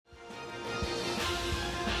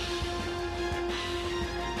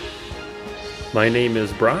My name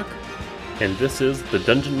is Brock, and this is the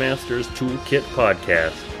Dungeon Masters Toolkit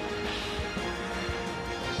Podcast.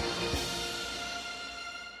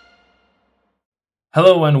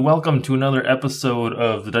 Hello and welcome to another episode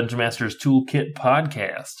of the Dungeon Masters Toolkit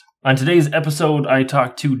Podcast. On today's episode, I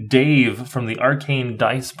talk to Dave from the Arcane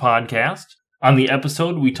Dice Podcast. On the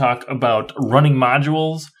episode, we talk about running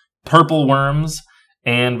modules, purple worms,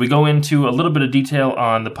 and we go into a little bit of detail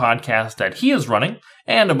on the podcast that he is running,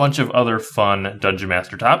 and a bunch of other fun Dungeon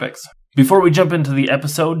Master topics. Before we jump into the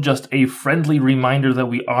episode, just a friendly reminder that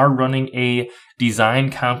we are running a design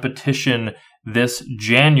competition this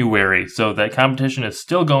January. So that competition is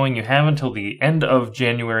still going. You have until the end of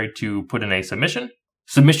January to put in a submission.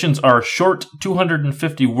 Submissions are short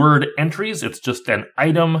 250-word entries. It's just an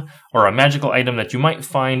item or a magical item that you might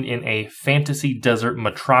find in a fantasy desert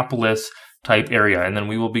metropolis type area. And then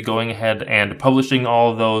we will be going ahead and publishing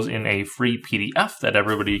all of those in a free PDF that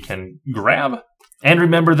everybody can grab. And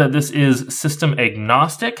remember that this is system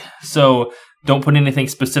agnostic, so don't put anything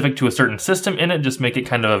specific to a certain system in it. Just make it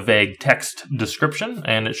kind of a vague text description,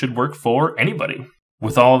 and it should work for anybody.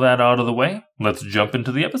 With all that out of the way, let's jump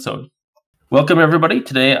into the episode. Welcome, everybody.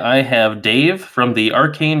 Today I have Dave from the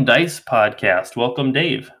Arcane Dice Podcast. Welcome,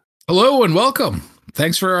 Dave. Hello and welcome.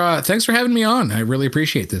 Thanks for having me on. I really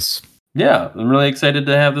appreciate this. Yeah, I'm really excited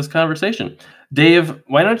to have this conversation. Dave,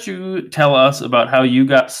 why don't you tell us about how you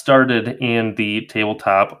got started in the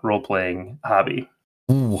tabletop role-playing hobby?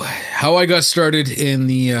 Ooh, how I got started in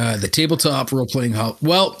the tabletop role-playing hobby?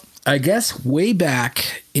 Well, I guess way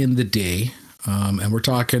back in the day, and we're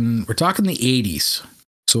talking the 80s.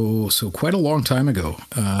 So quite a long time ago.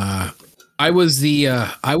 I was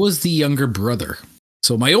the younger brother.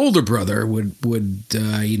 So my older brother would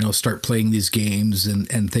start playing these games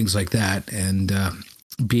and things like that. And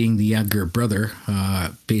being the younger brother,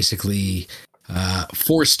 basically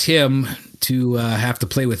forced him to have to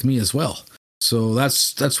play with me as well. So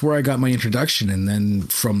that's where I got my introduction. And then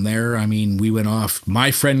from there, I mean, we went off. My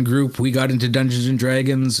friend group, we got into Dungeons and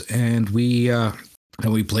Dragons, and we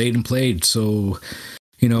played and played. So,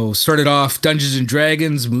 started off Dungeons and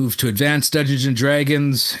Dragons, moved to Advanced Dungeons and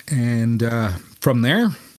Dragons, and from there,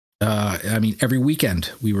 every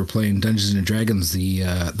weekend we were playing Dungeons and Dragons,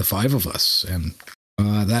 the five of us, and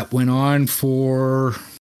that went on for,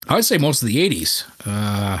 I would say, most of the 80s.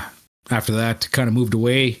 After that, kind of moved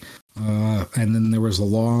away, and then there was a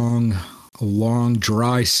long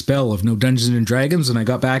dry spell of no Dungeons and Dragons, and I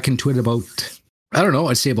got back into it about, I don't know,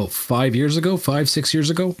 I'd say about 6 years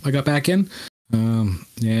ago, I got back in.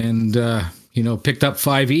 Picked up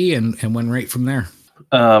 5e and went right from there.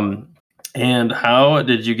 And how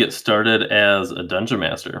did you get started as a dungeon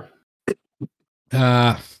master?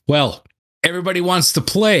 Well, everybody wants to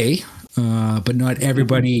play, but not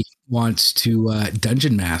everybody wants to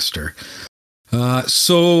dungeon master.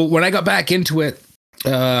 So when I got back into it,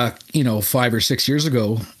 5 or 6 years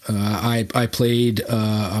ago, I played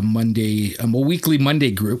a weekly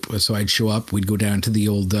Monday group. So I'd show up, we'd go down to the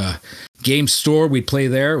old game store, we'd play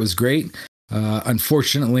there. It was great.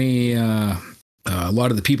 Unfortunately, a lot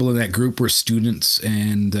of the people in that group were students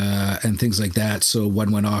and things like that. So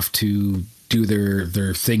one went off to do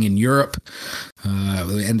their thing in Europe.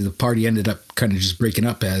 The end of the party ended up kind of just breaking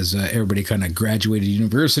up as everybody kind of graduated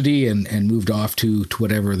university and moved off to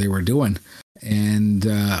whatever they were doing. And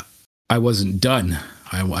I wasn't done.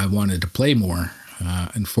 I wanted to play more.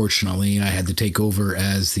 Unfortunately, I had to take over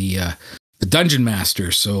as the dungeon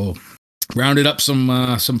master. So rounded up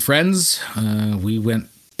some friends. We went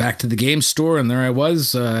back to the game store, and there I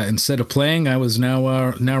was. Instead of playing, I was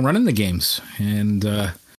now running the games, and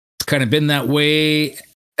it's kind of been that way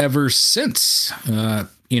ever since.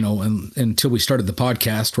 Until we started the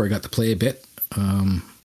podcast, where I got to play a bit.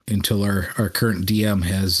 Until our current DM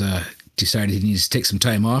has decided he needs to take some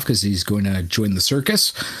time off because he's going to join the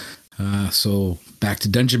circus. So back to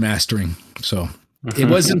dungeon mastering. So it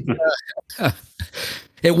wasn't.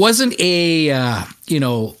 It wasn't a,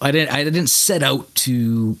 I didn't set out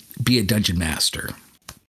to be a dungeon master.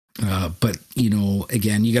 But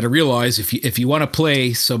again, you got to realize if you want to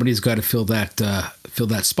play, somebody's got to fill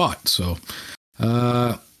that spot. So,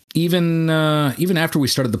 even after we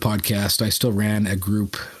started the podcast, I still ran a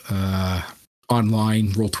group,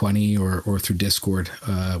 online, Roll20 or through Discord,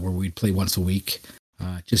 where we'd play once a week,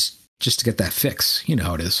 just to get that fix. You know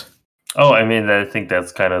how it is. Oh, I mean, I think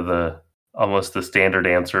that's kind of almost the standard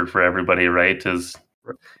answer for everybody, right? Is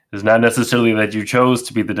not necessarily that you chose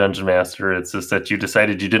to be the dungeon master. It's just that you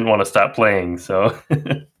decided you didn't want to stop playing. So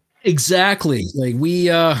exactly. Like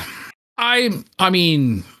I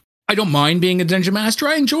don't mind being a dungeon master.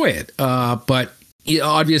 I enjoy it. But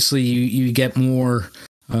obviously you get more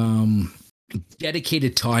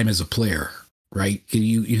dedicated time as a player, right?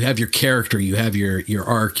 You have your character, you have your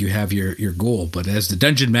arc, you have your goal. But as the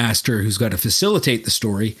dungeon master who's got to facilitate the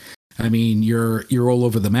story, I mean, you're all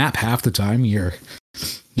over the map half the time. You're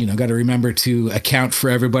got to remember to account for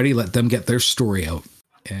everybody, let them get their story out,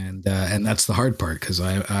 and that's the hard part because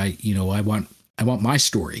I want my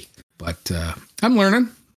story, but I'm learning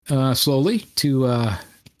slowly to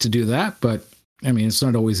do that. But I mean, it's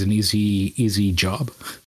not always an easy job.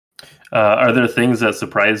 Are there things that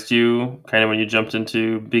surprised you kind of when you jumped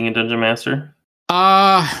into being a dungeon master?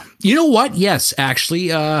 You know what? Yes, actually,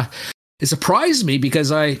 it surprised me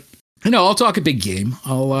because I'll talk a big game.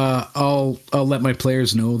 I'll let my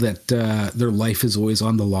players know that their life is always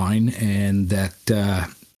on the line, and that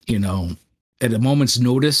at a moment's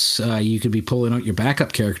notice you could be pulling out your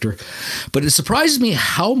backup character. But it surprises me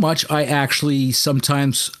how much I actually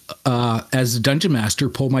sometimes, as a dungeon master,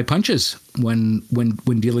 pull my punches when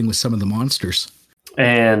dealing with some of the monsters.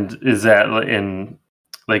 And is that in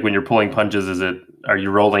like when you're pulling punches? Are you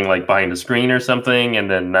rolling like behind a screen or something, and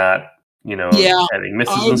then not? Having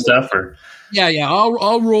misses and stuff, or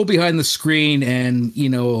I'll roll behind the screen, and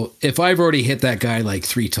if I've already hit that guy like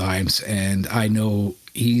 3 times, and I know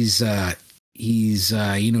he's not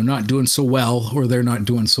doing so well, or they're not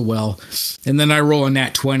doing so well, and then I roll a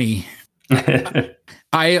nat 20,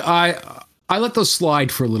 I let those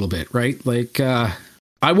slide for a little bit, right? Like I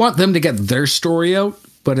want them to get their story out,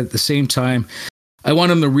 but at the same time, I want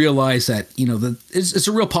them to realize that that it's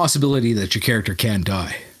a real possibility that your character can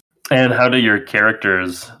die. And how do your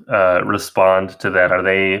characters respond to that? Are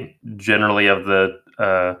they generally of the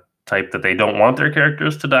type that they don't want their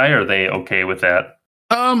characters to die? Or are they okay with that?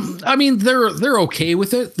 I mean, they're okay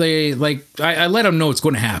with it. They I let them know it's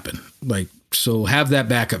going to happen. So have that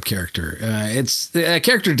backup character. It's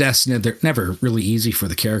character deaths. They're never really easy for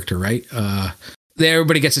the character, right?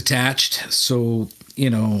 Everybody gets attached. So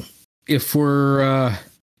if we're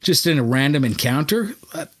just in a random encounter.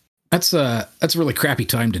 That's a really crappy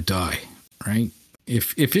time to die, right?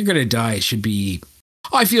 If you're gonna die, it should be.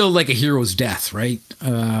 I feel like a hero's death, right?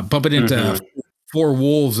 Bumping into 4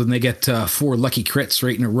 wolves and they get 4 lucky crits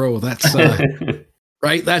right in a row. That's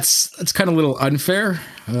right. That's kind of a little unfair.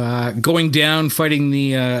 Going down fighting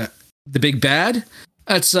the big bad.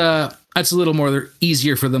 That's a little more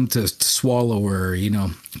easier for them to swallow or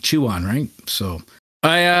chew on, right? So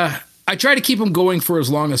I try to keep them going for as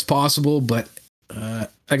long as possible, but.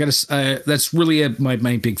 I gotta. That's really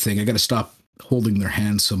my big thing. I gotta stop holding their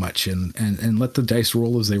hands so much and let the dice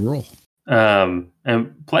roll as they roll. And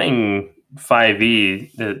playing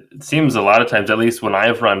 5e, it seems a lot of times, at least when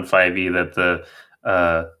I've run 5e,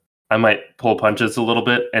 that I might pull punches a little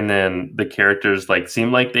bit, and then the characters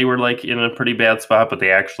seem like they were in a pretty bad spot, but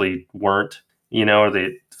they actually weren't. Or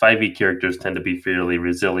the 5e characters tend to be fairly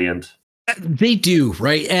resilient. They do,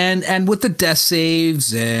 right? And with the death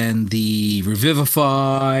saves and the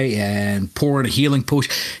revivify and pouring a healing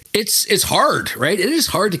potion, it's hard, right? It is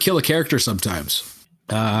hard to kill a character sometimes.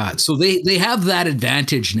 So they have that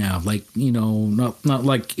advantage now, not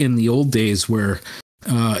like in the old days where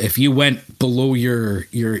if you went below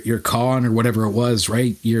your con or whatever it was,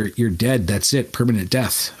 right? You're dead. That's it, permanent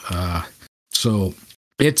death. So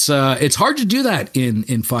it's hard to do that in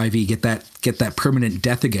 5e. Get that permanent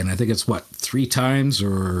death again. I think it's 3 times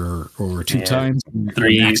or 2 times.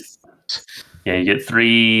 3. Yeah, you get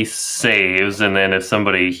 3 saves, and then if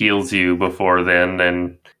somebody heals you before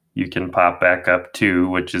then you can pop back up 2,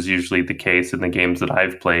 which is usually the case in the games that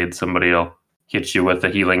I've played. Somebody will hit you with a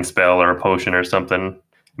healing spell or a potion or something.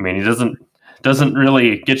 I mean, it doesn't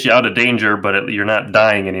really get you out of danger, but you're not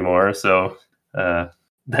dying anymore, so that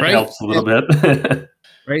helps a little bit.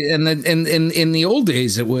 Right, and then in the old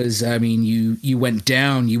days, it was. I mean, you went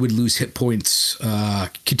down, you would lose hit points,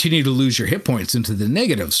 continue to lose your hit points into the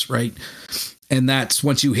negatives, right? And that's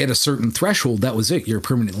once you hit a certain threshold, that was it. You're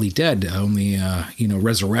permanently dead. Only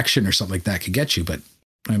resurrection or something like that could get you. But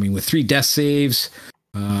I mean, with 3 death saves,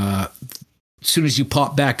 as soon as you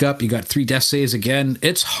pop back up, you got 3 death saves again.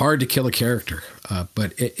 It's hard to kill a character,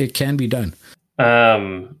 but it can be done.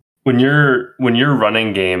 When you're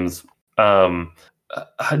running games.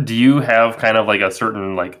 Do you have kind of a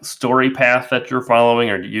certain story path that you're following,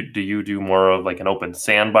 or do you do more of an open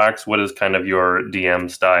sandbox? What is kind of your DM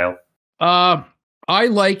style? I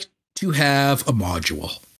like to have a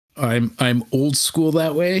module. I'm old school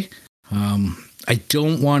that way. I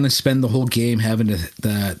don't want to spend the whole game having to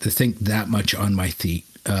think that much on my feet.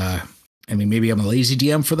 I mean, maybe I'm a lazy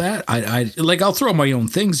DM for that. I'll throw my own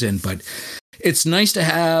things in, but it's nice to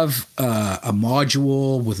have a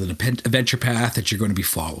module with an adventure path that you're going to be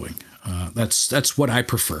following. That's what I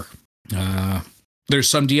prefer. there's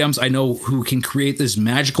some DMs I know who can create this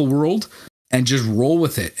magical world and just roll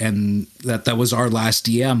with it. And that was our last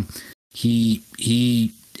DM.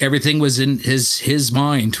 He everything was in his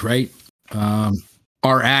mind, right?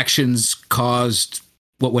 Our actions caused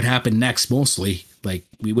what would happen next mostly. Like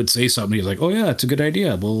we would say something, he's like, "Oh yeah, it's a good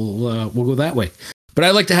idea. We'll go that way." But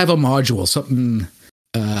I like to have a module, something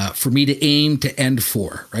for me to aim to end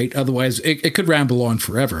for, right? Otherwise, it could ramble on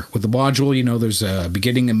forever. With the module, you know, there's a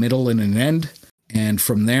beginning, a middle, and an end, and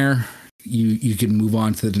from there, you can move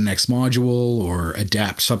on to the next module or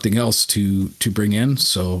adapt something else to bring in.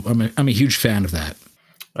 So I'm a huge fan of that.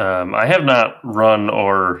 I have not run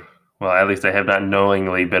well, at least I have not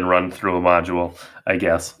knowingly been run through a module, I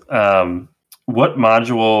guess. What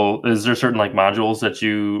module, is there certain like modules that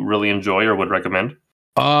you really enjoy or would recommend?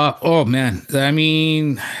 Oh man. I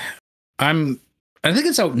mean, I think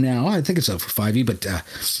it's out now. I think it's out for 5e, but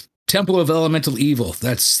Temple of Elemental Evil.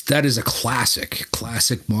 That is a classic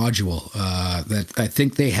module that I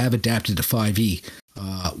think they have adapted to 5e.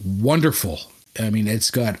 Wonderful. I mean,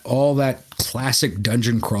 it's got all that classic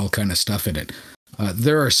dungeon crawl kind of stuff in it.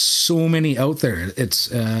 There are so many out there.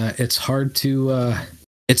 It's hard to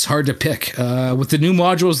pick. With the new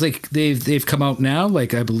modules they've come out now,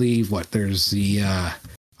 like I believe there's the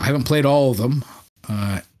I haven't played all of them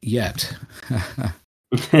yet.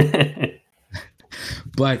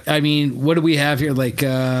 But I mean, what do we have here? Like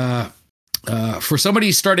for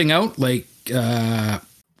somebody starting out, like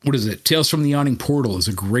what is it? Tales from the Yawning Portal is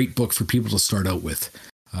a great book for people to start out with.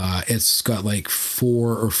 It's got like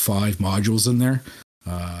 4 or 5 modules in there.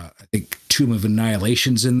 I think Tomb of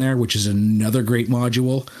Annihilation's in there, which is another great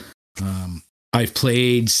module. I've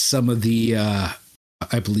played some of the,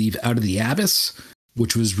 I believe, Out of the Abyss,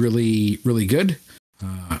 which was really, really good.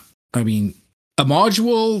 I mean, a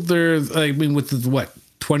module,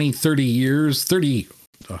 with 20, 30 years, 30,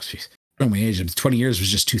 oh, jeez, I don't know my age, 20 years was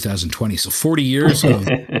just 2020. So 40 years of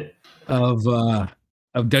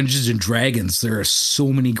Dungeons and Dragons. There are so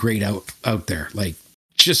many great out there. Like,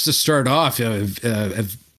 just to start off,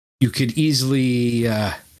 you could easily,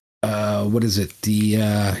 what is it?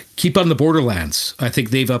 The Keep on the Borderlands. I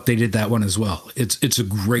think they've updated that one as well. It's a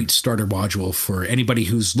great starter module for anybody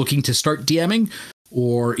who's looking to start DMing,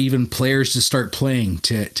 or even players to start playing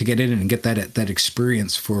to get in and get that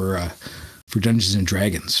experience for Dungeons and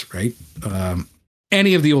Dragons, right?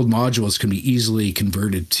 Any of the old modules can be easily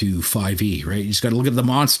converted to 5e, right? You just got to look at the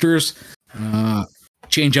monsters,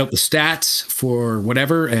 change out the stats for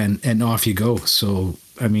whatever, and off you go. So,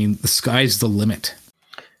 I mean, the sky's the limit.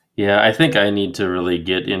 Yeah, I think I need to really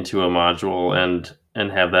get into a module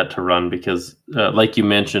and have that to run because, like you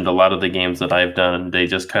mentioned, a lot of the games that I've done,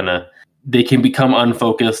 they can become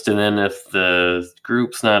unfocused, and then if the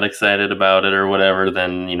group's not excited about it or whatever,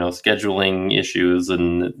 then, you know, scheduling issues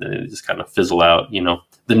and they just kind of fizzle out, you know,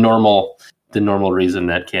 the normal reason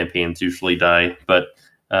that campaigns usually die. But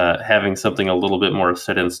having something a little bit more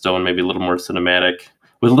set in stone, maybe a little more cinematic,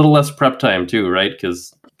 with a little less prep time too, right?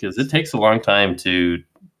 Because it takes a long time to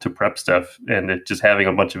prep stuff, and just having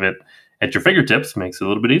a bunch of it at your fingertips makes it a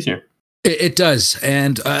little bit easier. It does.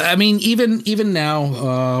 And I mean, even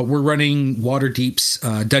now, we're running Waterdeep's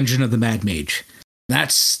Dungeon of the Mad Mage.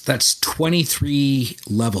 That's 23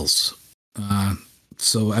 levels.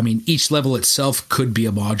 So, I mean, each level itself could be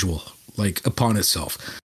a module, like, upon itself.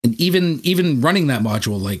 And even running that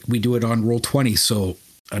module, like, we do it on Roll20. So,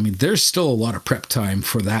 I mean, there's still a lot of prep time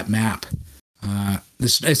for that map.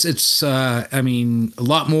 It's I mean, a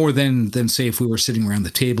lot more than say if we were sitting around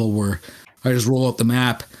the table where I just roll out the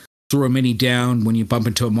map, throw a mini down when you bump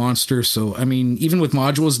into a monster. So, I mean, even with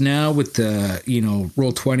modules now, with the, you know,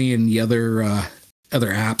 Roll20 and the other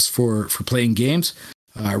apps for playing games,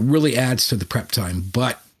 really adds to the prep time.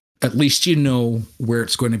 But at least you know where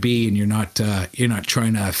it's going to be, and you're not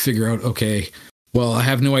trying to figure out, okay, well, I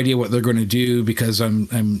have no idea what they're going to do because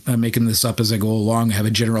I'm making this up as I go along. I have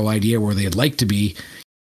a general idea where they'd like to be.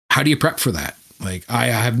 How do you prep for that? Like, I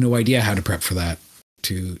have no idea how to prep for that,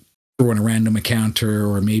 to throw in a random encounter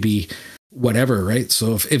or maybe whatever, right?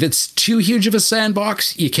 So if it's too huge of a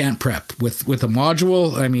sandbox, you can't prep. With a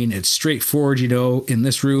module, I mean, it's straightforward. You know, in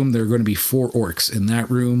this room, there are going to be 4 orcs. In that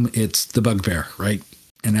room, it's the bugbear, right?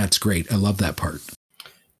 And that's great. I love that part.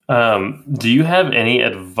 Do you have any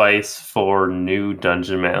advice for new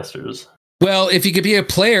dungeon masters? Well, if you could be a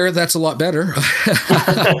player, that's a lot better.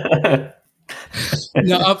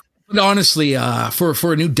 No, but honestly,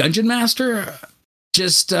 for a new dungeon master,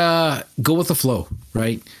 just go with the flow,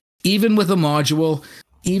 right? Even with a module,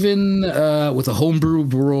 even with a homebrew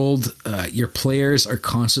world, your players are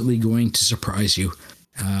constantly going to surprise you,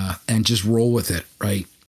 and just roll with it, right?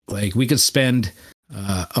 Like, we could spend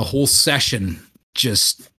a whole session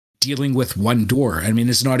just dealing with one door. I mean,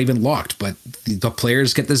 it's not even locked, but the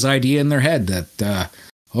players get this idea in their head that,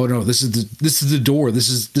 oh no, this is the door. This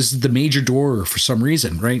is the major door for some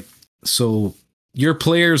reason, right? So your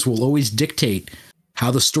players will always dictate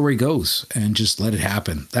how the story goes, and just let it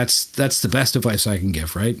happen. That's the best advice I can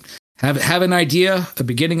give, right? Have an idea, a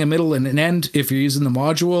beginning, a middle, and an end if you're using the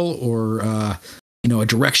module, or a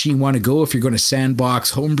direction you want to go if you're going to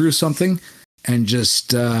sandbox, homebrew something, and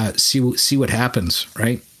just see what happens,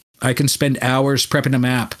 right? I can spend hours prepping a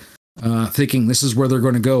map, thinking this is where they're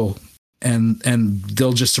going to go, and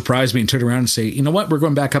they'll just surprise me and turn around and say, you know what, we're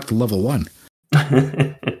going back up to level 1.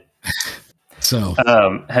 So,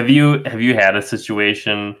 have you had a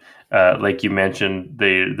situation like you mentioned?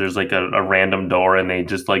 There's like a random door, and they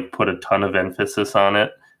just like put a ton of emphasis on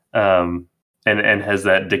it, and has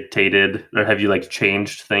that dictated, or have you like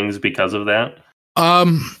changed things because of that?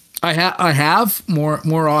 I have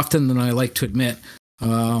more often than I like to admit.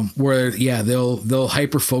 Where they'll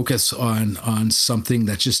hyper focus on something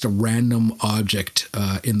that's just a random object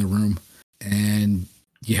in the room, and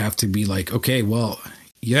you have to be like, okay, well,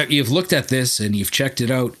 you've looked at this and you've checked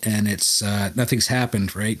it out, and it's nothing's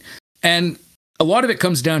happened, right? And a lot of it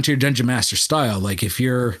comes down to your dungeon master style. Like if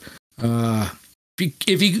you're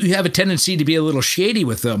if you have a tendency to be a little shady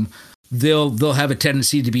with them, they'll have a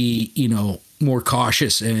tendency to be more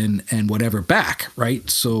cautious and whatever back, right?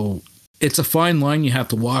 So it's a fine line you have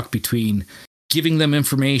to walk between giving them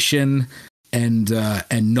information and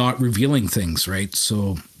not revealing things, right?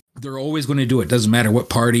 So they're always going to do it. Doesn't matter what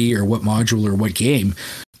party or what module or what game.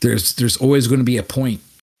 There's always going to be a point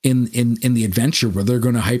in the adventure where they're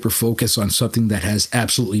going to hyper focus on something that has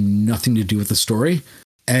absolutely nothing to do with the story,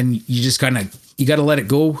 and you just got to let it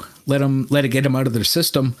go, let it get them out of their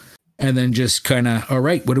system, and then just kind of, all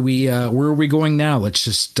right, where are we going now? Let's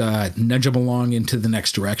just nudge them along into the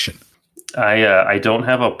next direction. I don't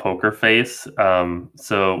have a poker face,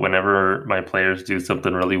 so whenever my players do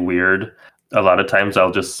something really weird, a lot of times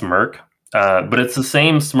I'll just smirk. But it's the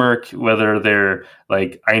same smirk whether they're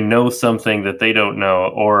like, I know something that they don't know,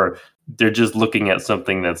 or they're just looking at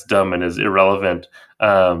something that's dumb and is irrelevant.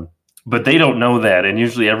 But they don't know that, and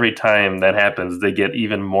usually every time that happens, they get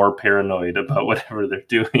even more paranoid about whatever they're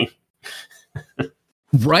doing.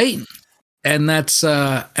 Right. And that's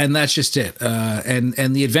just it.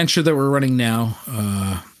 And the adventure that we're running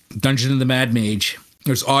now, Dungeon of the Mad Mage,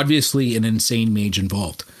 there's obviously an insane mage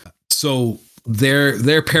involved. So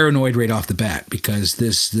they're paranoid right off the bat, because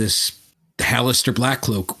this Hallister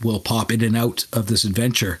Blackcloak will pop in and out of this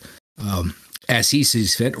adventure as he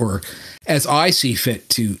sees fit, or as I see fit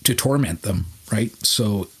to torment them, right?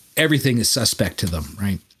 So everything is suspect to them,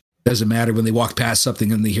 right? Doesn't matter when they walk past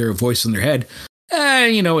something and they hear a voice in their head.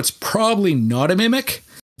 It's probably not a mimic.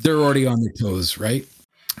 They're already on their toes, right?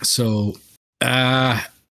 So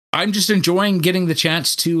I'm just enjoying getting the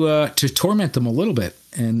chance to torment them a little bit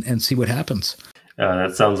and see what happens.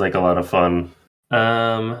 That sounds like a lot of fun.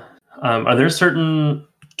 Are there certain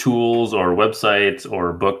tools or websites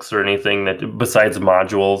or books or anything that, besides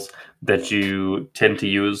modules, that you tend to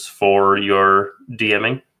use for your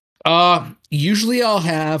DMing? Usually I'll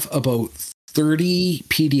have about 30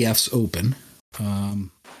 PDFs open.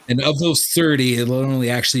 And of those 30, it'll only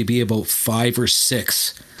actually be about 5 or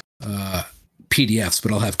 6 PDFs,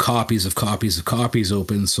 but I'll have copies of copies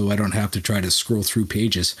open, so I don't have to try to scroll through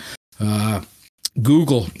pages.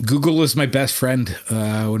 Google is my best friend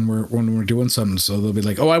when we're doing something. So they'll be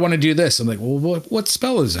like, "Oh, I want to do this." I'm like, "Well, what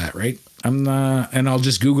spell is that?" Right? And I'll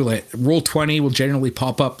just Google it. Roll20 will generally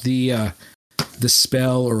pop up the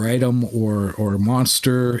spell or item or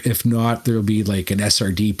monster. If not, there'll be like an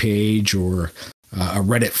SRD page or a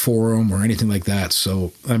Reddit forum or anything like that.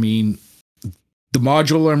 So, I mean, the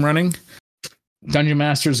module I'm running, Dungeon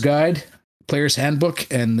Master's Guide, Player's Handbook,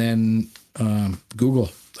 and then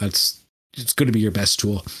Google. It's going to be your best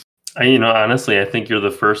tool. Honestly, I think you're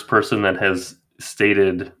the first person that has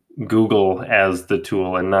stated Google as the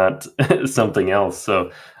tool and not something else.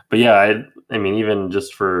 So, but yeah, I mean, even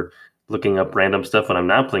just for looking up random stuff when I'm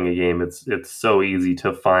not playing a game, it's so easy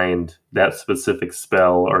to find that specific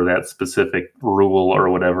spell or that specific rule or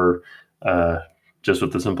whatever, just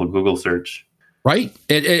with the simple Google search. Right,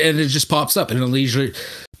 and it just pops up, and it'll usually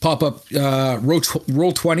pop up.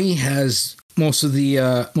 Roll20 has most of the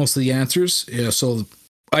answers. Yeah, so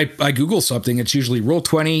I Google something, it's usually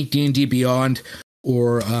Roll20, D&D Beyond,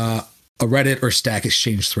 or a Reddit or Stack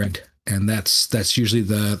Exchange thread. And that's usually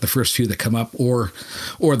the first few that come up, or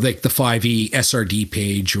like the 5e SRD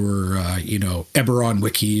page, or Eberron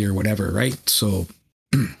Wiki or whatever, right? So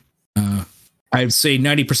I'd say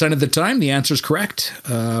 90% of the time the answer is correct.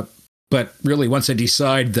 But really, once I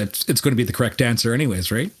decide that it's going to be the correct answer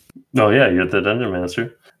anyways, right? Oh yeah, you're the dungeon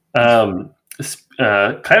master. Kind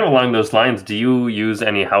of along those lines, do you use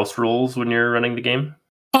any house rules when you're running the game?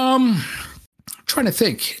 Trying to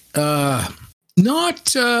think. Not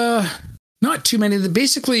too many.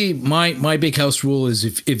 Basically, my big house rule is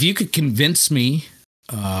if you could convince me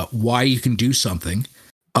why you can do something,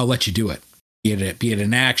 I'll let you do it. Be it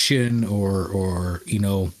an action or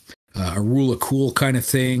a rule of cool kind of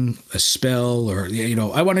thing, a spell, or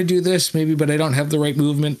I want to do this maybe, but I don't have the right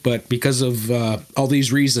movement. But because of all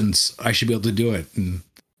these reasons, I should be able to do it. And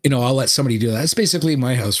I'll let somebody do that. That's basically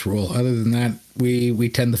my house rule. Other than that, we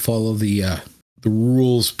tend to follow the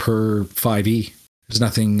rules per 5e. There's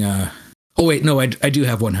nothing. Oh wait, no, I do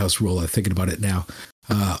have one house rule. I'm thinking about it now.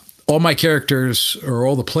 All my characters or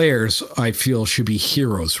all the players I feel should be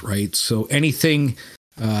heroes, right? So anything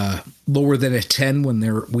lower than a 10 when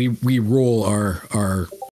we roll our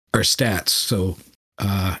stats. So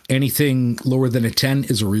anything lower than a 10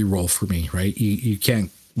 is a reroll for me, right? You can't.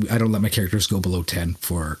 I don't let my characters go below 10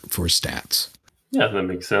 for stats. Yeah, that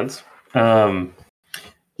makes sense. Yeah,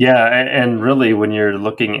 and really when you're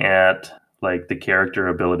looking at like the character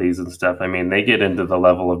abilities and stuff, I mean, they get into the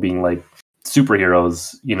level of being like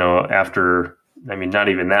superheroes, after, not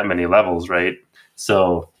even that many levels, right?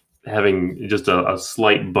 So having just a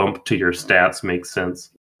slight bump to your stats makes sense.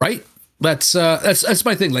 Right. That's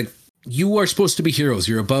my thing. Like, you are supposed to be heroes.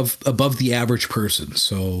 You're above the average person.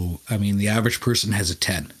 So, the average person has a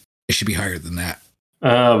 10. It should be higher than that.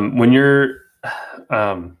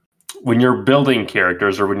 When you're building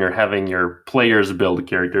characters, or when you're having your players build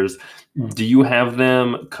characters, do you have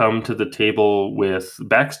them come to the table with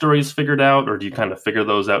backstories figured out, or do you kind of figure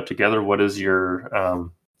those out together? What is your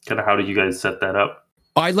how do you guys set that up?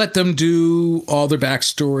 I let them do all their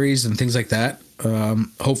backstories and things like that.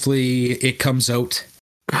 Hopefully it comes out.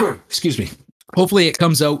 Excuse me. Hopefully it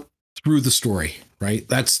comes out through the story, right?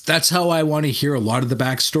 That's how I want to hear a lot of the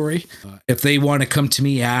backstory. If they want to come to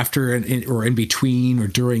me after or in between or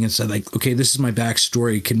during and say like, okay, this is my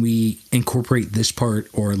backstory. Can we incorporate this part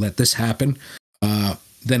or let this happen?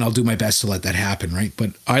 Then I'll do my best to let that happen, right?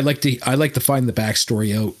 But I like to find the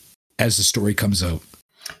backstory out as the story comes out.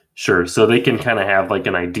 Sure. So they can kind of have like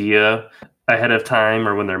an idea ahead of time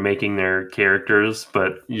or when they're making their characters,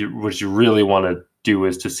 but what you really want to do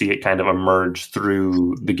is to see it kind of emerge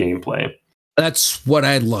through the gameplay. That's what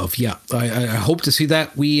I love. Yeah, I hope to see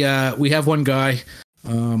that. We have one guy,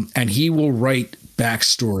 and he will write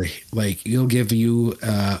backstory. Like, he'll give you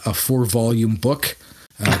a 4-volume book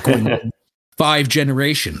going 5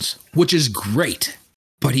 generations, which is great.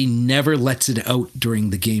 But he never lets it out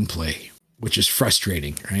during the gameplay, which is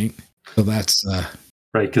frustrating, right? So that's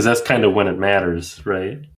right, because that's kind of when it matters,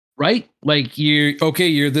 right? Right? Like,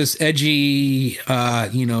 you're this edgy,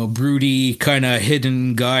 broody, kind of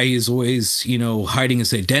hidden guy who's always, hiding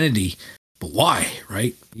his identity. But why,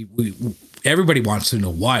 right? Everybody wants to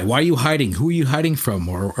know why. Why are you hiding? Who are you hiding from?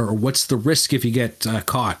 Or what's the risk if you get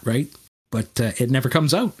caught, right? But it never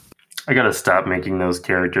comes out. I got to stop making those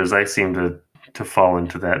characters. I seem to fall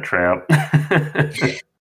into that trap.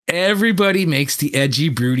 Everybody makes the edgy,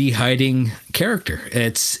 broody, hiding character.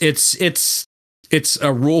 It's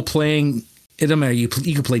a role-playing. It doesn't matter. You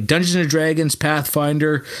can play Dungeons and Dragons,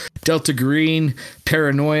 Pathfinder, Delta Green,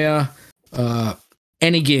 Paranoia,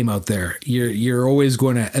 any game out there. You're always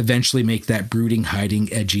going to eventually make that brooding,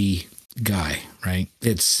 hiding, edgy guy, right?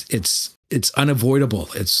 It's unavoidable.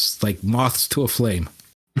 It's like moths to a flame.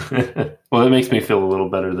 Well, it makes me feel a little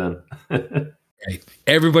better then. Right.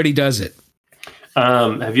 Everybody does it.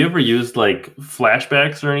 Have you ever used like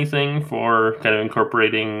flashbacks or anything for kind of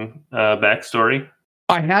incorporating backstory?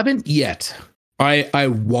 I haven't yet. I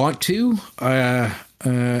want to.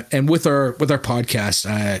 And with our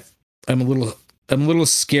podcast, I'm a little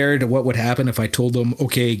scared of what would happen if I told them,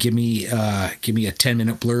 okay, give me a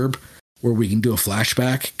 10-minute blurb where we can do a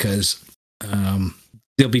flashback, because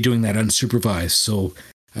they'll be doing that unsupervised. So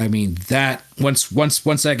that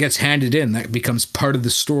once that gets handed in, that becomes part of the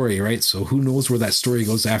story, right? So who knows where that story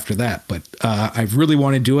goes after that? But I really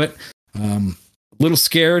want to do it. A little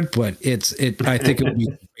scared, but I think it would be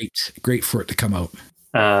great for it to come out.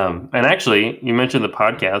 And actually, you mentioned the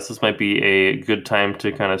podcast. This might be a good time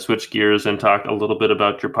to kind of switch gears and talk a little bit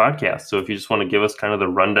about your podcast. So if you just want to give us kind of the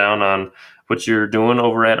rundown on what you're doing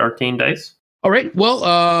over at Arcane Dice. All right. Well,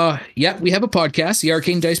 we have a podcast, the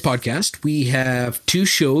Arcane Dice podcast. We have 2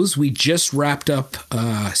 shows. We just wrapped up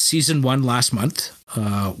season 1 last month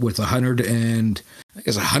with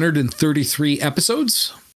 133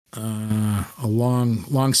 episodes. A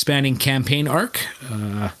long spanning campaign arc.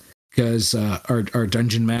 because our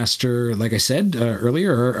dungeon master, like I said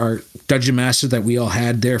earlier, our dungeon master that we all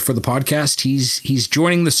had there for the podcast, he's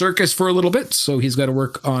joining the circus for a little bit, so he's got to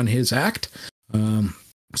work on his act.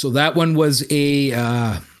 So that one was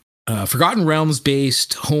a Forgotten Realms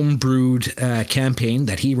based homebrewed campaign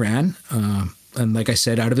that he ran, and like I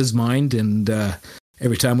said, out of his mind. And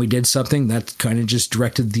every time we did something, that kind of just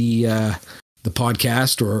directed the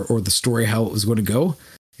podcast or the story, how it was going to go.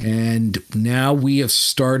 And now we have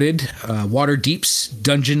started Waterdeep's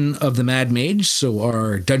Dungeon of the Mad Mage. So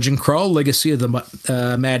our Dungeon Crawl Legacy of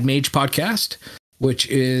the Mad Mage podcast, which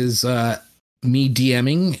is me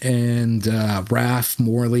DMing and Raph,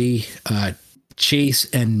 Morley, Chase,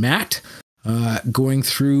 and Matt going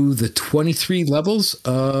through the 23 levels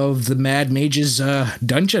of the Mad Mage's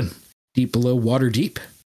dungeon, deep below Waterdeep.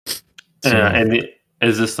 So,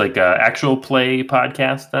 is this like an actual play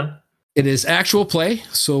podcast then? It is actual play.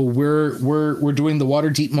 So we're doing the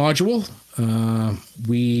Waterdeep module.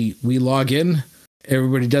 We log in,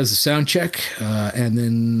 everybody does a sound check, and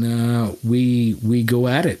then we go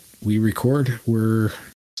at it. We record.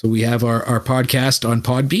 So we have our podcast on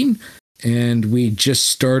Podbean, and we just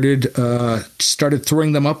started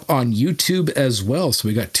throwing them up on YouTube as well. So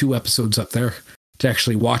we got 2 episodes up there to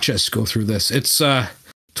actually watch us go through this. It's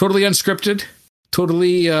totally unscripted.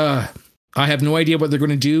 Totally, I have no idea what they're going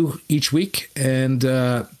to do each week. And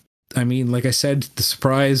I mean, like I said, the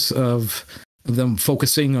surprise of them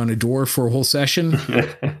focusing on a door for a whole session,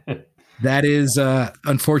 that is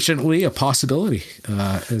unfortunately a possibility.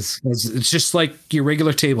 As it's just like your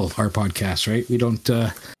regular table, our podcast, right? We don't,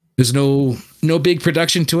 there's no big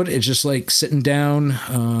production to it. It's just like sitting down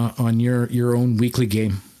on your own weekly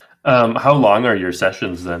game. How long are your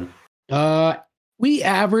sessions then? We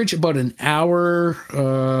average about an hour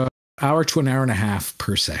to an hour and a half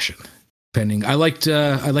per session, depending. I like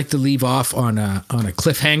to leave off on a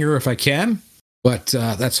cliffhanger if I can, but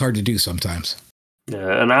that's hard to do sometimes.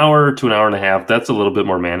 Yeah, an hour to an hour and a half. That's a little bit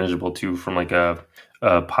more manageable too, from like a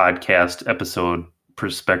podcast episode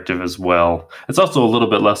perspective as well. It's also a little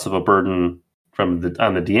bit less of a burden on the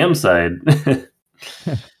DM side.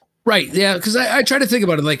 Right. Yeah. Because I try to think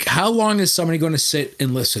about it. Like, how long is somebody going to sit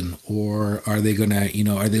and listen? Or are they going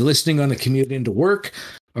to, are they listening on the commute into work?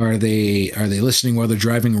 Are they listening while they're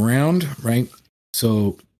driving around? Right.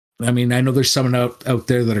 So, I mean, I know there's someone out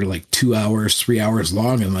there that are like 2 hours, 3 hours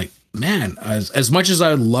long. And like, man, as much as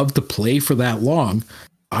I would love to play for that long,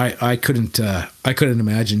 I couldn't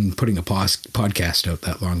imagine putting a podcast out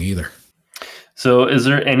that long either. So is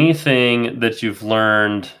there anything that you've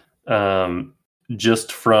learned,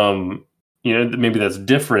 just from, maybe that's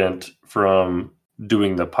different from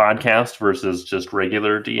doing the podcast versus just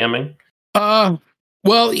regular DMing?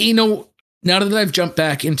 Well, now that I've jumped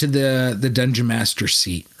back into the Dungeon Master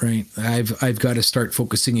seat, right? I've got to start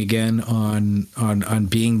focusing again on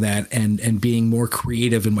being that and being more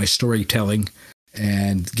creative in my storytelling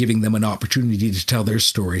and giving them an opportunity to tell their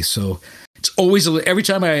story. So it's always, every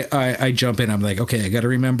time I jump in, I'm like, okay, I got to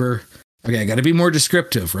remember. Okay, I got to be more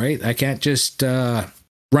descriptive, right? I can't just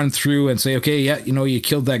run through and say, okay, yeah, you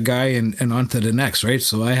killed that guy and on to the next, right?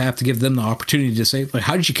 So I have to give them the opportunity to say, like,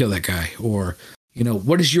 how did you kill that guy? Or,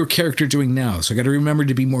 what is your character doing now? So I got to remember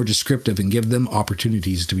to be more descriptive and give them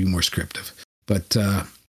opportunities to be more descriptive. But,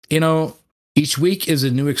 each week is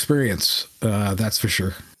a new experience. That's for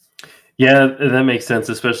sure. Yeah, that makes sense,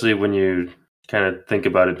 especially when you kind of think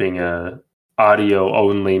about it being a audio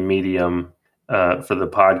only medium for the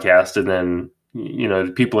podcast, and then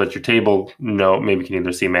the people at your table maybe can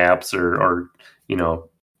either see maps or are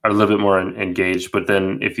a little bit more engaged. But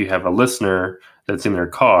then if you have a listener that's in their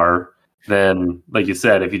car, then like you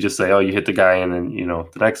said, if you just say, oh, you hit the guy and then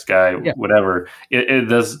the next guy, yeah, whatever,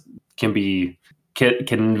 it can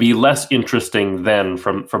be less interesting then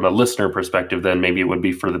from a listener perspective than maybe it would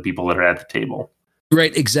be for the people that are at the table.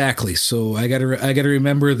 Right, exactly. So I gotta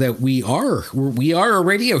remember that we are a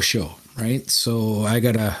radio show. Right. So I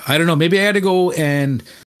don't know, maybe I had to go and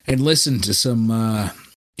listen to some,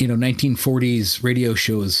 1940s radio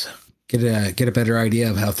shows, get a better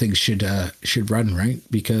idea of how things should run. Right.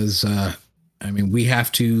 Because, we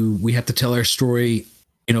have to tell our story.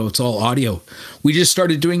 It's all audio. We just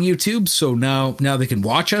started doing YouTube. So now they can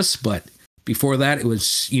watch us. But before that, it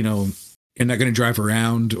was, you're not going to drive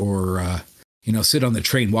around or, sit on the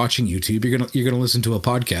train watching YouTube. You're gonna listen to a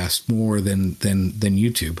podcast more than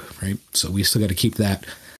YouTube, right? So we still got to keep that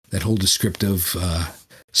whole descriptive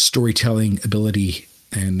storytelling ability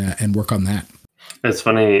and work on that. It's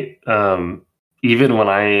funny. Even when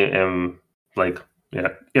I am like,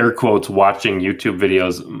 air quotes, watching YouTube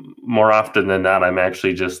videos, more often than not, I'm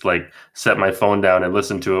actually just like set my phone down and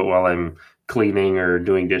listen to it while I'm cleaning or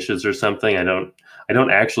doing dishes or something. I don't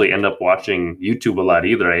actually end up watching YouTube a lot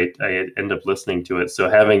either. I end up listening to it. So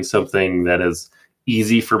having something that is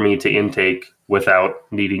easy for me to intake without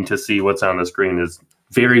needing to see what's on the screen is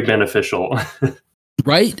very beneficial.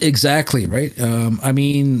 Right, exactly. Right. I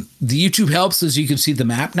mean, the YouTube helps as you can see the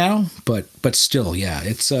map now, but still, yeah,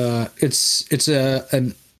 it's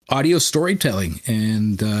an audio storytelling,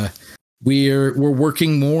 and we're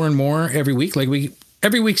working more and more every week. Like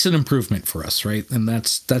every week's an improvement for us, right? And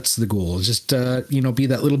that's the goal. Is just be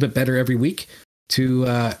that little bit better every week to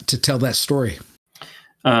tell that story.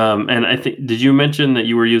 And I think, did you mention that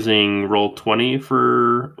you were using Roll20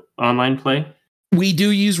 for online play? We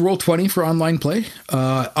do use Roll20 for online play.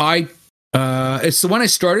 It's the one I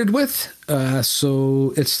started with,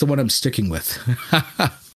 so it's the one I'm sticking with.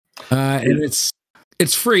 And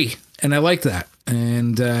it's free, and I like that.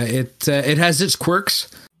 And it has its quirks.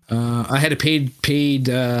 I had a paid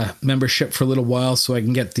membership for a little while so I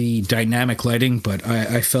can get the dynamic lighting, but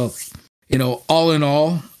I felt, all in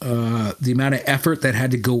all, the amount of effort that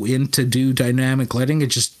had to go into do dynamic lighting,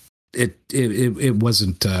 it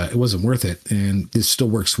wasn't worth it, and this still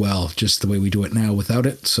works well just the way we do it now without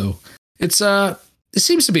it. So it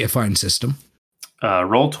seems to be a fine system.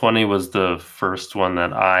 Roll20 was the first one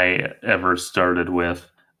that I ever started with.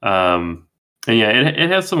 And yeah, it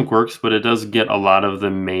has some quirks, but it does get a lot of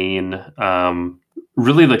the main,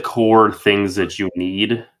 really the core things that you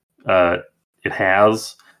need. It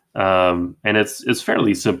has, and it's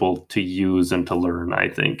fairly simple to use and to learn, I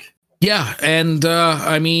think. Yeah, and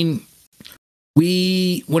I mean,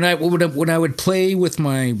 when I would play with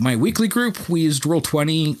my weekly group, we used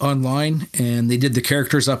Roll20 online, and they did the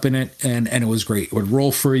characters up in it, and it was great. It would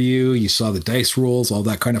roll for you. You saw the dice rolls, all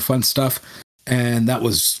that kind of fun stuff, and that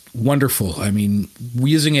was wonderful. I mean,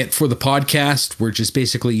 using it for the podcast, we're just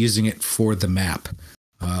basically using it for the map.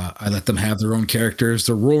 I let them have their own characters.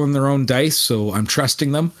 They're rolling their own dice, so I'm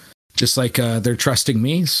trusting them, just like they're trusting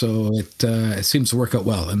me. So it seems to work out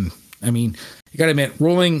well. And I mean, you got to admit,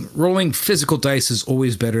 rolling physical dice is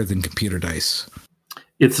always better than computer dice.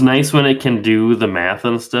 It's nice when it can do the math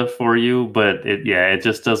and stuff for you, but it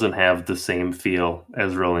just doesn't have the same feel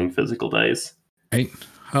as rolling physical dice. Right.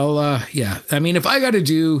 I mean, if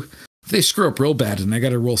they screw up real bad and I got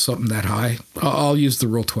to roll something that high, I'll use the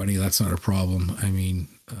Roll20. That's not a problem. I mean,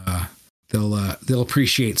 they'll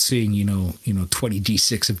appreciate seeing, 20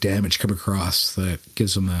 D6 of damage come across. That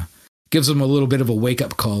gives them a little bit of a wake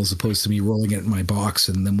up call as opposed to me rolling it in my box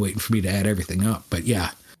and then waiting for me to add everything up. But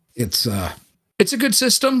yeah, it's a good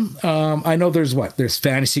system. I know there's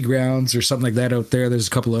Fantasy Grounds or something like that out there. There's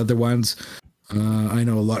a couple of other ones. I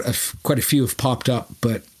know quite a few have popped up,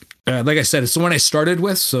 but like I said, it's the one I started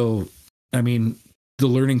with. So, I mean, the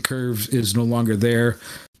learning curve is no longer there.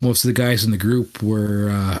 Most of the guys in the group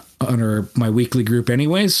were on my weekly group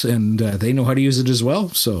anyways, and they know how to use it as well.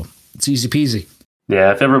 So it's easy peasy.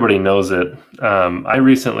 Yeah, if everybody knows it. I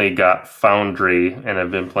recently got Foundry and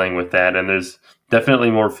I've been playing with that, and there's definitely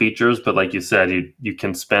more features, but like you said, you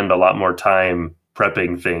can spend a lot more time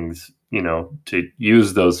prepping things, to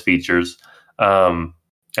use those features. And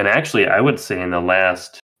actually, I would say in the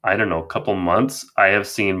last, couple months, I have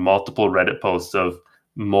seen multiple Reddit posts of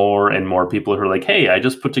more and more people who are like, hey, I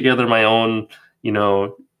just put together my own,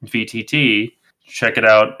 VTT, check it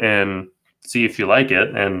out and see if you like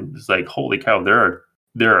it. And it's like, holy cow,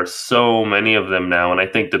 there are so many of them now. And I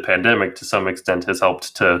think the pandemic to some extent has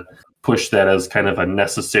helped to push that as kind of a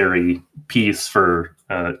necessary piece for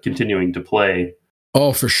continuing to play.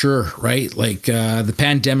 Oh, for sure. Right. Like the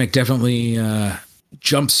pandemic definitely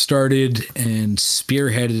jump-started and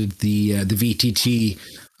spearheaded the VTT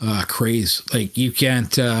craze. Like you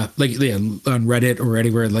can't on Reddit or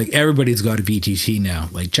anywhere, like everybody's got a VTT now.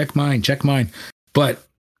 Like check mine. But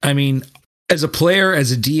I mean, as a player,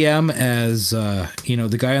 as a DM, as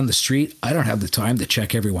the guy on the street, I don't have the time to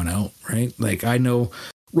check everyone out, right? Like I know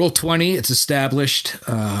Roll20, it's established.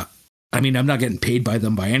 I mean, I'm not getting paid by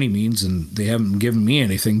them by any means, and they haven't given me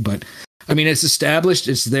anything, but I mean, it's established,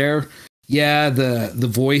 it's there. Yeah, the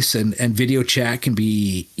voice and video chat can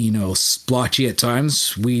be, splotchy at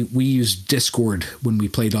times. We use Discord when we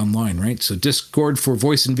played online, right? So Discord for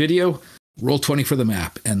voice and video, Roll20 for the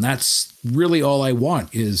map. And that's really all I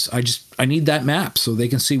want is I need that map so they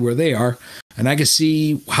can see where they are and I can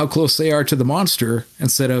see how close they are to the monster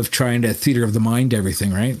instead of trying to theater of the mind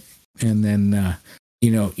everything, right? And then,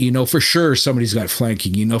 for sure somebody's got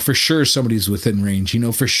flanking, for sure somebody's within range,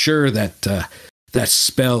 for sure that that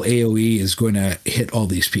spell AoE is going to hit all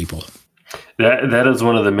these people. That is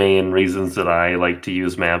one of the main reasons that I like to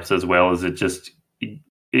use maps as well, is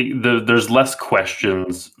there's less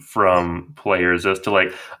questions from players as to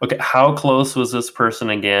like, okay, how close was this person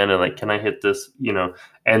again, and like, can I hit this?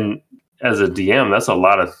 And as a DM, that's a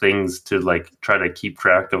lot of things to like try to keep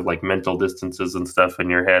track of, like mental distances and stuff in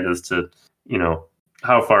your head as to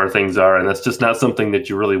how far things are, and that's just not something that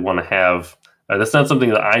you really want to have. That's not something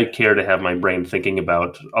that I care to have my brain thinking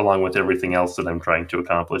about, along with everything else that I'm trying to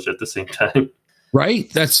accomplish at the same time. Right?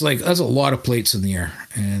 That's a lot of plates in the air,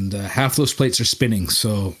 and half those plates are spinning.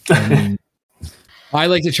 So I mean, I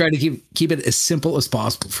like to try to keep it as simple as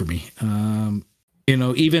possible for me.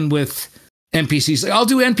 Even with NPCs, like I'll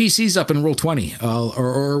do NPCs up in Roll20,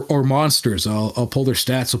 or monsters. I'll pull their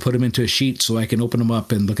stats, I'll put them into a sheet so I can open them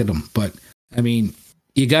up and look at them. But I mean,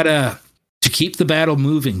 you gotta, to keep the battle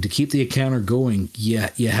moving, to keep the encounter going. Yeah,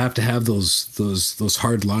 you have to have those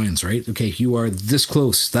hard lines, right? Okay, you are this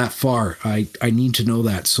close, that far. I need to know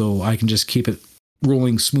that so I can just keep it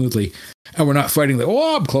rolling smoothly, and we're not fighting like,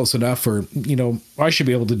 oh, I'm close enough, or I should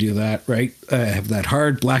be able to do that, right? Have that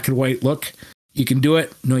hard black and white look. You can do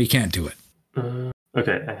it. No, you can't do it.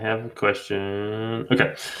 Okay, I have a question. Okay,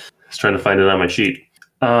 I was trying to find it on my sheet.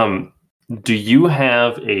 Do you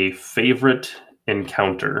have a favorite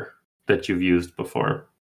encounter that you've used before?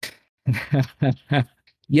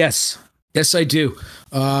 Yes, I do.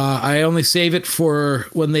 I only save it for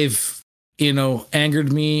when they've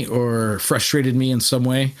angered me or frustrated me in some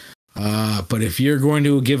way. But if you're going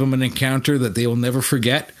to give them an encounter that they will never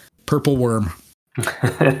forget, Purple Worm.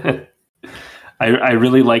 I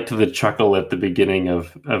really liked the chuckle at the beginning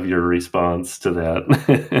of your response to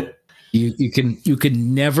that. You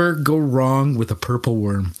can never go wrong with a Purple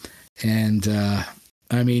Worm. And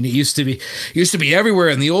I mean, it used to be everywhere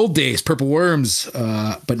in the old days, purple worms,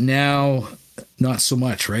 but now not so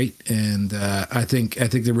much, right? And I think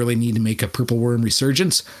they really need to make a purple worm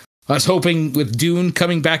resurgence. I was hoping with Dune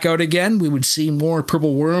coming back out again, we would see more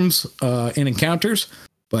purple worms in encounters.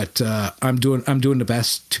 But I'm doing the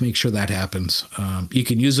best to make sure that happens. You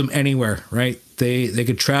can use them anywhere, right? They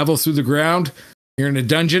could travel through the ground. You're in a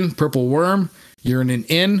dungeon, purple worm. You're in an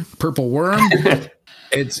inn, purple worm.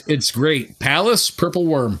 It's great. Palace, purple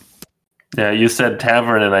worm. Yeah, you said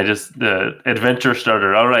tavern, and I just adventure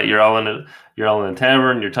starter. All right, you're all in a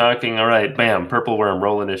tavern. You're talking. All right, bam, purple worm.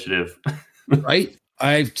 Roll initiative. Right.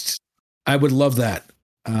 I would love that.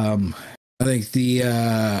 I think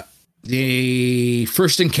the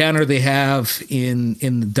first encounter they have in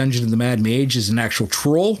the Dungeon of the Mad Mage is an actual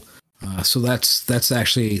troll. So that's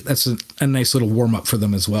a nice little warm up for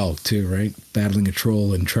them as well too, right? Battling a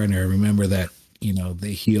troll and trying to remember that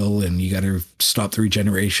they heal and you got to stop the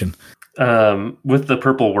regeneration. With the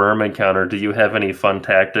purple worm encounter, do you have any fun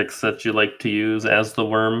tactics that you like to use as the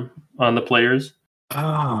worm on the players?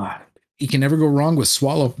 You can never go wrong with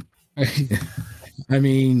swallow. I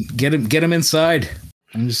mean, get him inside.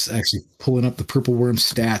 I'm just actually pulling up the purple worm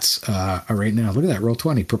stats right now. Look at that,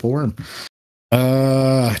 Roll20, purple worm.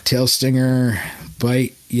 Tail stinger,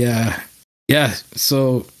 bite, yeah.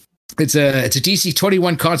 So it's a DC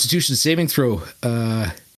 21 Constitution saving throw.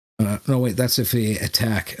 No, wait, that's if they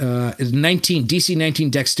attack. It's DC 19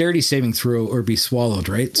 Dexterity saving throw or be swallowed,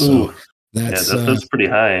 right? So that's pretty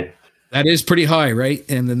high. That is pretty high, right?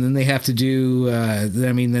 And then they have to do,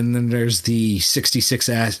 then there's the 66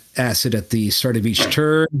 acid at the start of each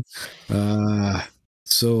turn.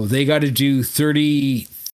 So they got to do 30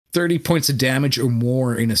 points of damage or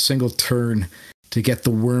more in a single turn to get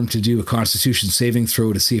the worm to do a Constitution saving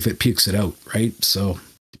throw to see if it pukes it out, right? So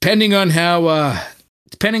depending how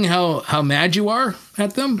mad you are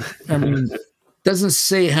at them, I mean, doesn't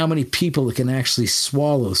say how many people it can actually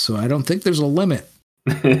swallow, so I don't think there's a limit.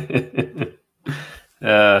 So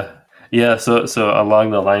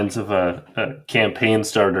along the lines of a campaign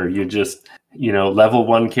starter, you just level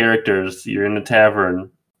 1 characters, you're in a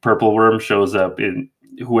tavern, purple worm shows up, and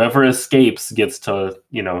whoever escapes gets to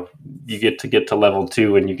you get to level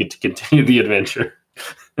 2 and you get to continue the adventure.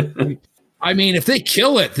 I mean, if they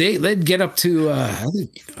kill it, they'd get up to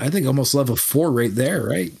I think almost level 4 right there,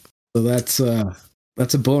 right? So that's a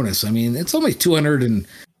bonus. I mean, it's only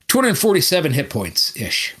 247 hit points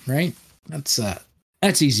ish, right? That's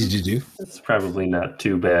easy to do. It's probably not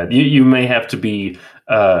too bad. You may have to be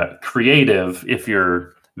creative if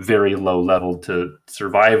you're very low level to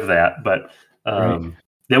survive that, but right.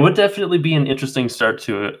 That would definitely be an interesting start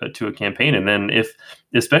to a campaign. And then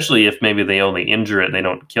especially if maybe they only injure it and they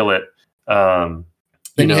don't kill it, then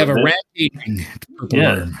you have a rampaging.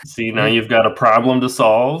 Yeah. See, now you've got a problem to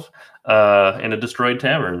solve in a destroyed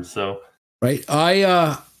tavern. So right,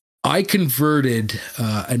 I converted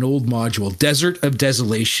an old module, Desert of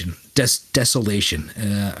Desolation. Desolation.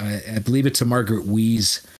 I believe it's a Margaret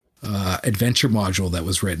Weis adventure module that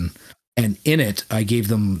was written. And in it, I gave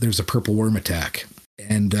them, there's a purple worm attack.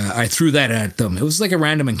 And I threw that at them. It was like a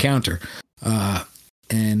random encounter.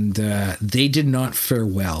 And they did not fare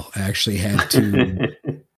well. I actually had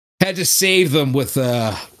to save them with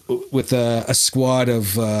a squad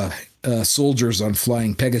of soldiers on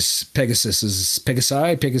flying Pegasuses.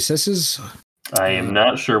 I am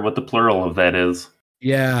not sure what the plural of that is.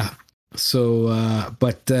 Yeah. So,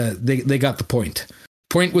 but they got the point.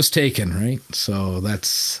 Point was taken, right? So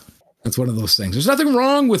that's one of those things. There's nothing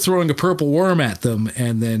wrong with throwing a purple worm at them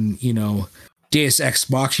and then, Deus Ex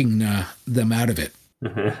boxing them out of it.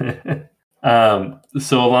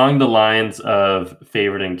 So along the lines of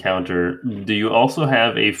favorite encounter, do you also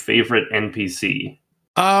have a favorite NPC?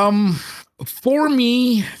 For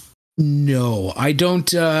me, no, I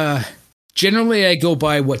don't. Generally, I go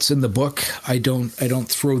by what's in the book. I don't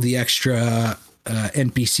throw the extra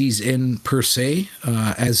NPCs in per se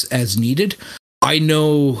as needed. I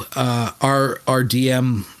know our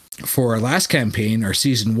DM for our last campaign, our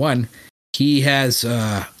season 1, he has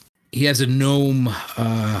a gnome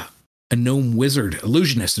wizard,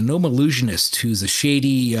 illusionist, a gnome illusionist who's a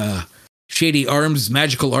shady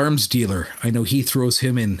magical arms dealer. I know he throws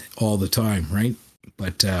him in all the time, right?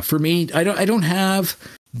 But for me, I don't have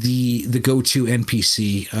the go-to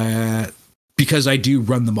NPC because I do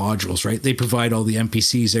run the modules, right? They provide all the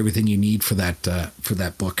NPCs, everything you need for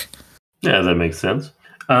that book. Yeah, that makes sense.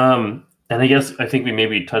 And I think we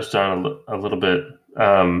maybe touched on a little bit.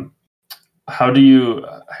 How do you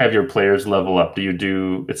have your players level up?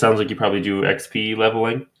 It sounds like you probably do XP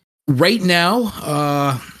leveling. Right now,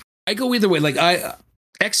 I go either way. Like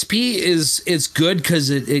XP is good because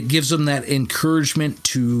it gives them that encouragement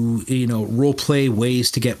to, role play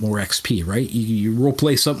ways to get more XP, right? You role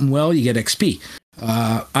play something well, you get XP.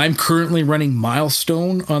 I'm currently running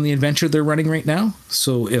Milestone on the adventure they're running right now.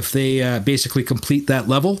 So if they basically complete that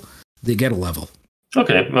level, they get a level.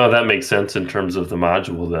 Okay, well, that makes sense in terms of the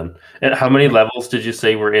module then. And how many levels did you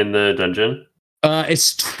say were in the dungeon?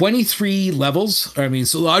 It's 23 levels. I mean,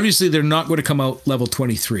 so obviously they're not going to come out level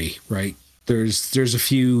 23, right? There's a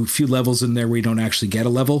few levels in there where you don't actually get a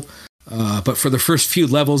level. But for the first few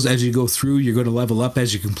levels, as you go through, you're going to level up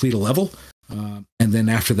as you complete a level. And then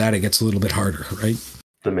after that, it gets a little bit harder, right?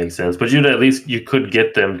 That makes sense. But you could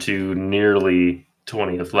get them to nearly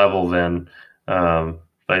 20th level then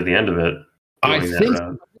by the end of it. I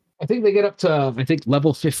think they get up to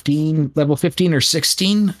level 15 or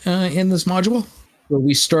 16 in this module. So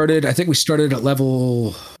we started at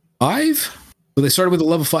level 5. So they started with a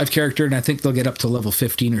level 5 character, and I think they'll get up to level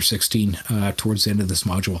 15 or 16 towards the end of this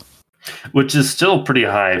module. Which is still pretty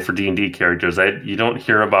high for D&D characters. You don't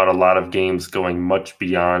hear about a lot of games going much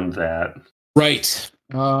beyond that. Right.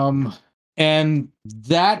 And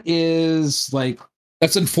that is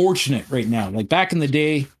that's unfortunate right now. Like back in the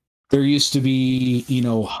day, there used to be,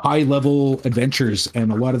 high level adventures, and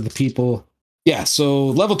a lot of the people, so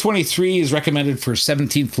level 23 is recommended for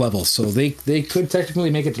 17th level. So they could technically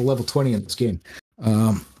make it to level 20 in this game.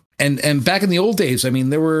 And back in the old days, I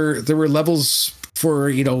mean, there were levels for,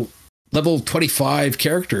 level 25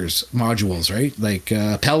 characters modules, right? Like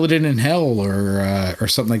Paladin in Hell or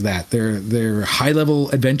something like that. They're high level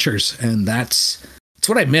adventures, and that's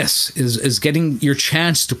what I miss is getting your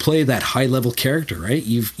chance to play that high level character, right?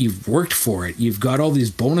 You've worked for it. You've got all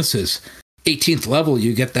these bonuses. 18th level,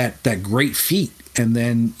 you get that great feat, and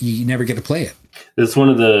then you never get to play it. It's one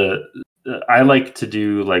of the I like to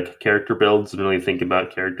do like character builds and really think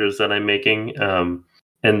about characters that I'm making.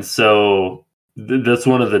 And so that's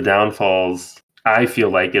one of the downfalls I feel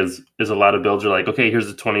like is a lot of builds are like, okay, here's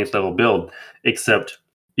the 20th level build, except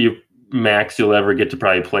max you'll ever get to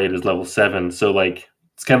probably play it is level 7. So like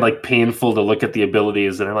it's kind of like painful to look at the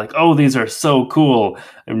abilities and are like, oh, these are so cool.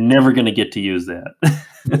 I'm never going to get to use that.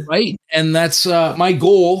 Right. And that's my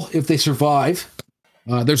goal if they survive.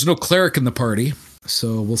 There's no cleric in the party,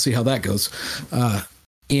 so we'll see how that goes.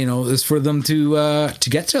 Is for them to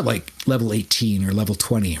get to like level 18 or level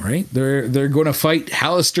 20, right? They're going to fight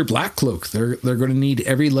Halaster Blackcloak. They're going to need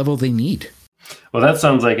every level they need. Well, that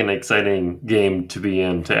sounds like an exciting game to be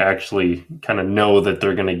in, to actually kind of know that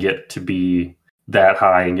they're going to get to be that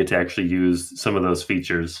high and get to actually use some of those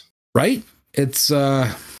features. Right? It's,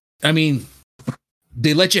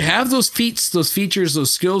 they let you have those feats, those features,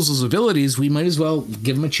 those skills, those abilities. We might as well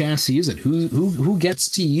give them a chance to use it. Who gets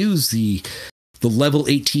to use the level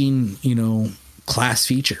 18, class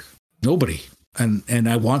feature? Nobody. And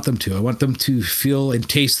I want them to. I want them to feel and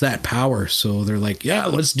taste that power. So they're like, yeah,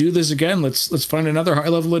 let's do this again. Let's find another high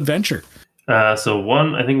level adventure. I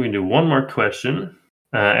think we can do one more question.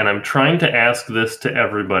 And I'm trying to ask this to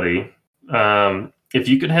everybody. if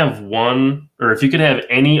you could have one, or if you could have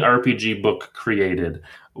any RPG book created,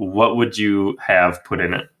 what would you have put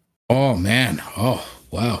in it? Oh man. Oh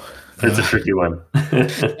wow. It's a tricky one.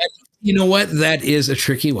 You know what? That is a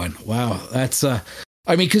tricky one. Wow. That's I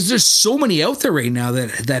mean, because there's so many out there right now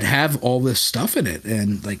that have all this stuff in it,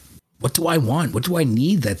 and like, what do I want? What do I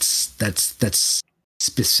need? That's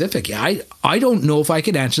specific. I don't know if I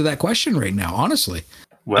could answer that question right now, honestly.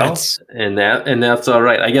 Well, and that's all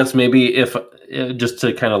right. I guess maybe if just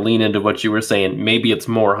to kind of lean into what you were saying, maybe it's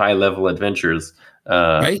more high level adventures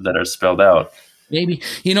Right? that are spelled out. Maybe,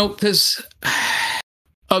 because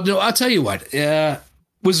oh no, I'll tell you what.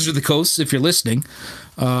 Wizards of the Coast, if you're listening,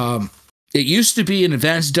 it used to be in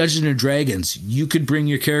Advanced Dungeons and Dragons. You could bring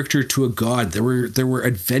your character to a god. There were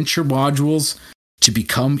adventure modules to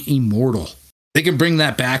become immortal. They can bring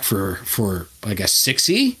that back for I guess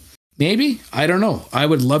 6e, maybe. I don't know. I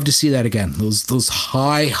would love to see that again. Those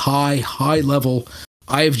high level.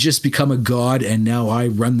 I have just become a god, and now I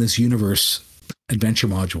run this universe. Adventure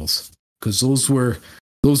modules, because those were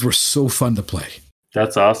so fun to play.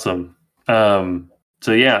 That's awesome.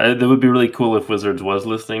 So yeah, it would be really cool if Wizards was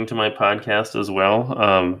listening to my podcast as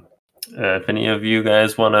well. If any of you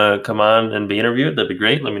guys want to come on and be interviewed, that'd be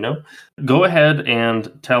great. Let me know. Go ahead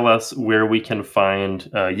and tell us where we can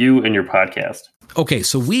find you and your podcast. Okay,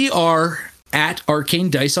 so we are at Arcane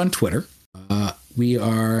Dice on Twitter. We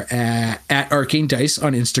are at Arcane Dice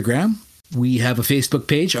on Instagram. We have a Facebook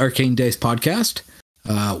page, Arcane Dice Podcast.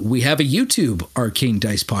 We have a YouTube, Arcane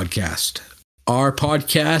Dice Podcast. Our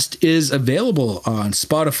podcast is available on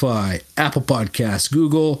Spotify, Apple Podcasts,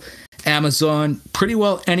 Google, Amazon, pretty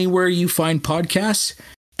well anywhere you find podcasts,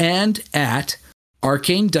 and at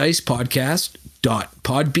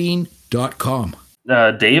arcanedicepodcast.podbean.com.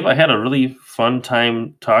 Dave, I had a really fun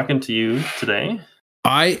time talking to you today.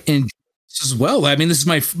 I enjoyed this as well. I mean, this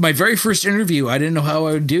is my very first interview. I didn't know how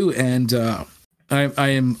I would do, and I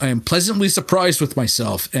am pleasantly surprised with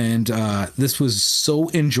myself, and this was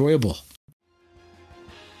so enjoyable.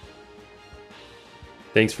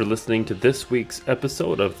 Thanks for listening to this week's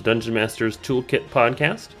episode of the Dungeon Masters Toolkit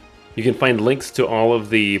podcast. You can find links to all of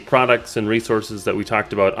the products and resources that we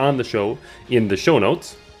talked about on the show in the show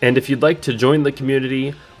notes. And if you'd like to join the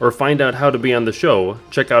community or find out how to be on the show,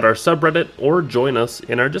 check out our subreddit or join us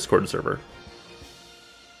in our Discord server.